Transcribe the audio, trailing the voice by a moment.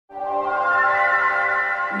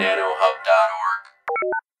www.nanohub.org.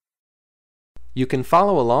 You can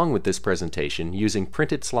follow along with this presentation using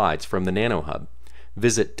printed slides from the NanoHub.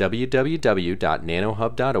 Visit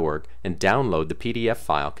www.nanohub.org and download the PDF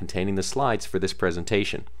file containing the slides for this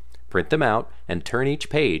presentation. Print them out and turn each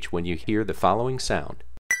page when you hear the following sound.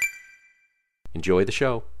 Enjoy the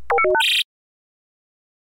show.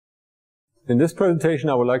 In this presentation,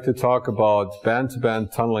 I would like to talk about band-to-band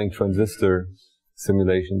tunneling transistor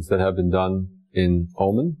simulations that have been done in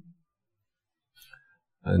OMEN.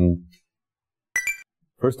 And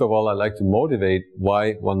first of all, I'd like to motivate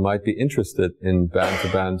why one might be interested in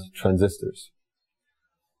band-to-band transistors.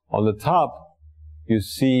 On the top, you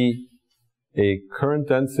see a current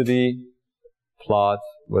density plot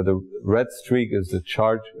where the red streak is the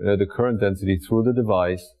the current density through the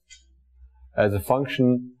device as a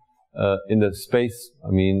function in the space,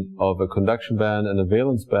 of a conduction band and a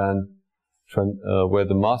valence band where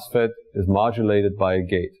the MOSFET is modulated by a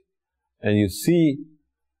gate. And you see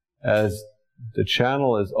as the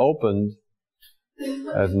channel is opened,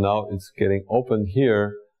 as now it's getting opened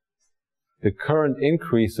here, the current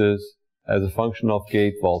increases as a function of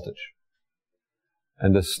gate voltage.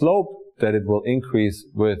 And the slope that it will increase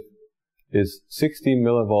with is 60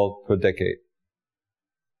 millivolt per decade.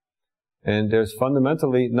 And there's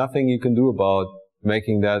fundamentally nothing you can do about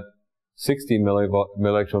making that 60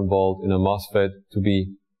 milli-electron volt in a MOSFET to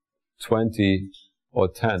be 20 or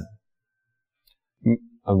 10.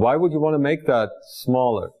 And why would you want to make that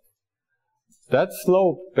smaller? That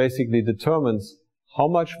slope basically determines how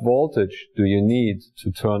much voltage do you need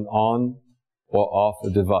to turn on or off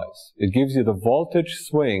a device. It gives you the voltage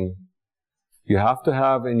swing you have to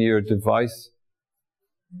have in your device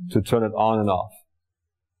to turn it on and off.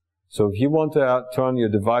 So if you want to turn your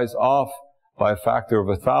device off by a factor of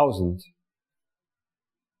 1,000,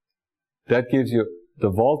 that gives you the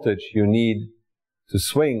voltage you need to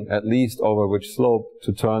swing at least over which slope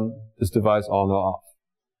to turn this device on or off.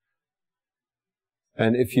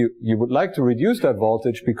 And if you would like to reduce that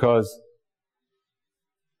voltage because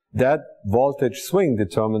that voltage swing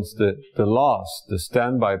determines the loss, the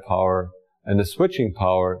standby power, and the switching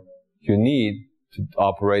power you need to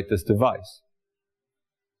operate this device.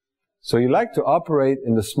 So you like to operate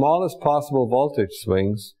in the smallest possible voltage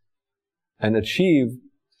swings and achieve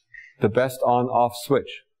the best on-off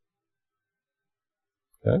switch.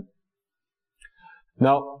 Okay?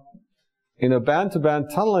 Now, in a band-to-band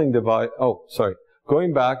tunneling device,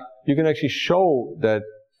 going back, you can actually show that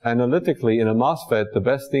analytically in a MOSFET, the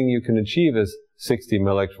best thing you can achieve is 60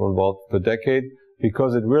 milli-electron volt per decade,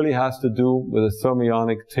 because it really has to do with the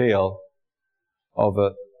thermionic tail of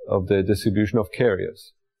the distribution of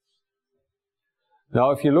carriers.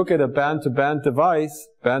 Now, if you look at a band-to-band device,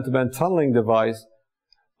 band-to-band tunneling device,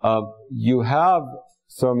 you have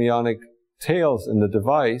thermionic tails in the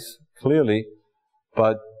device, clearly,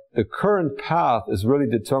 but the current path is really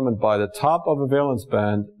determined by the top of a valence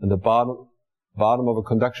band and the bottom of a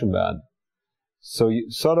conduction band. So you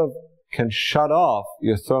sort of can shut off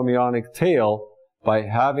your thermionic tail by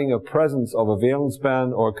having a presence of a valence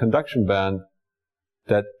band or a conduction band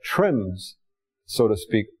that trims, so to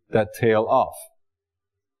speak, that tail off.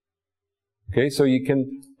 Okay, so you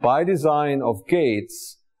can, by design of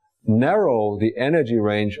gates, narrow the energy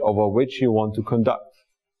range over which you want to conduct.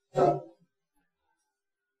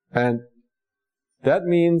 And that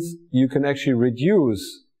means you can actually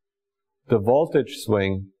reduce the voltage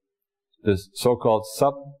swing, this so-called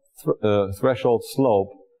subthreshold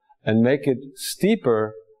slope, and make it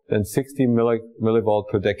steeper than 60 millivolt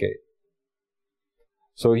per decade.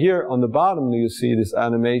 So here on the bottom you see this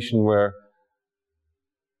animation where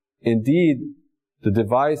indeed the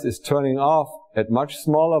device is turning off at much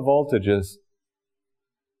smaller voltages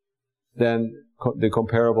than the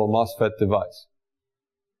comparable MOSFET device.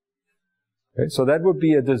 Okay, so that would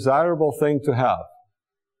be a desirable thing to have.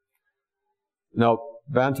 Now,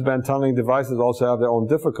 band-to-band tunneling devices also have their own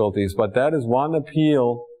difficulties, but that is one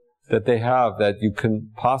appeal that they have, that you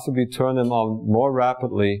can possibly turn them on more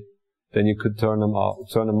rapidly than you could turn a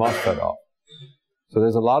MOSFET off. So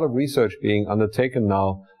there's a lot of research being undertaken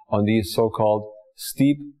now on these so-called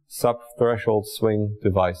steep subthreshold swing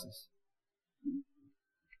devices.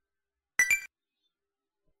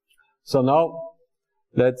 So now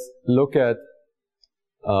let's look at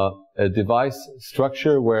a device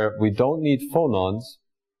structure where we don't need phonons,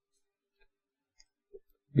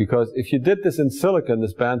 because if you did this in silicon,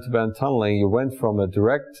 this band-to-band tunneling, you went from a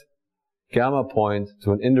direct gamma point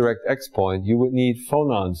to an indirect X point, you would need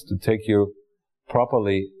phonons to take you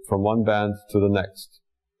properly from one band to the next.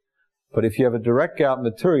 But if you have a direct gap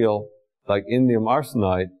material, like indium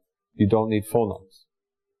arsenide, you don't need phonons.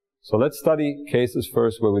 So let's study cases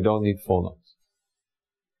first where we don't need phonons.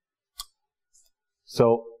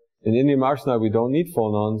 So in indium arsenide we don't need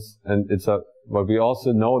phonons, and but we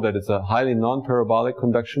also know that it's a highly non-parabolic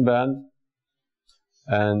conduction band,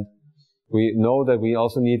 and we know that we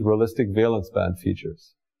also need realistic valence band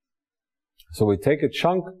features. So we take a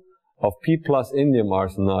chunk of P plus indium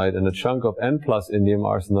arsenide and a chunk of N plus indium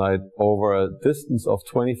arsenide over a distance of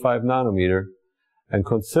 25 nanometer and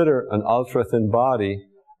consider an ultra-thin body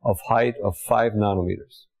of height of 5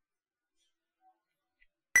 nanometers.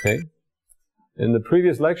 Okay? In the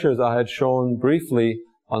previous lectures I had shown briefly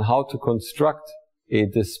on how to construct a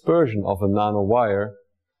dispersion of a nanowire.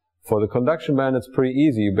 For the conduction band it's pretty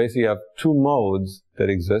easy. You basically have two modes that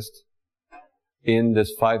exist in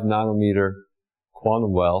this 5 nanometer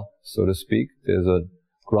quantum well, so to speak. There's a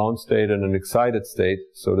ground state and an excited state,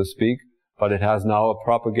 so to speak, but it has now a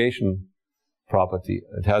propagation property.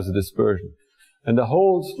 It has a dispersion. And the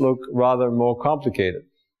holes look rather more complicated.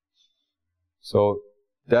 So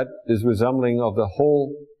that is resembling of the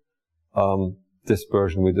whole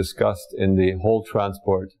dispersion we discussed in the whole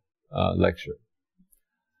transport lecture.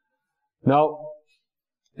 Now,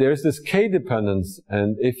 there's this K dependence,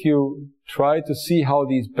 and if you try to see how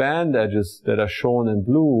these band edges that are shown in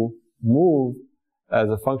blue move as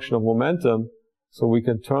a function of momentum, so we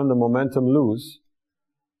can turn the momentum loose,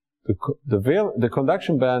 the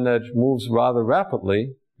conduction band edge moves rather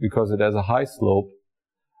rapidly because it has a high slope,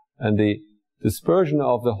 and the dispersion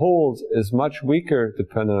of the holes is much weaker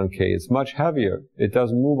dependent on K. It's much heavier. It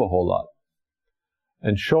doesn't move a whole lot.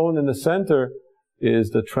 And shown in the center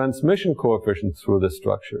is the transmission coefficient through the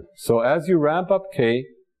structure. So as you ramp up K,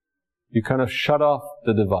 you kind of shut off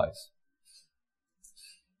the device.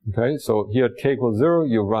 Okay, so here at K equals 0,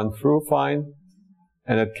 you run through fine,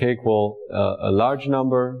 and at K equal a large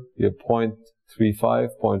number, you're 0.35,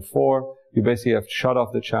 0.4, you basically have shut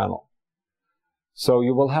off the channel. So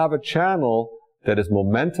you will have a channel that is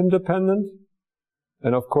momentum dependent,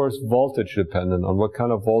 and of course voltage dependent on what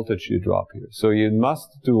kind of voltage you drop here. So you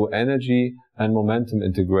must do energy and momentum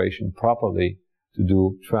integration properly to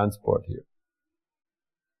do transport here.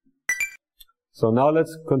 So now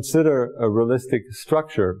let's consider a realistic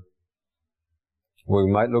structure where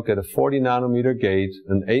we might look at a 40 nanometer gate,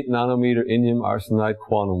 an 8 nanometer indium arsenide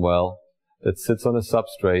quantum well that sits on a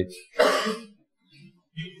substrate.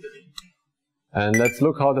 And let's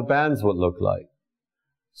look how the bands would look like.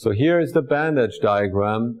 So here is the band edge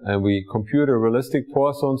diagram, and we compute a realistic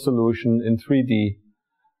Poisson solution in 3D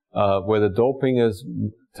where the doping is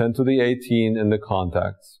 10 to the 18 in the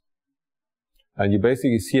contacts. And you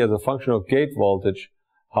basically see as a function of gate voltage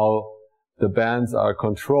how the bands are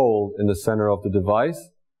controlled in the center of the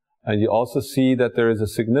device. And you also see that there is a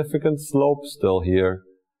significant slope still here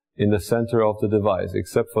in the center of the device,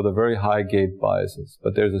 except for the very high gate biases.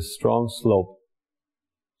 But there's a strong slope.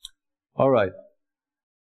 All right,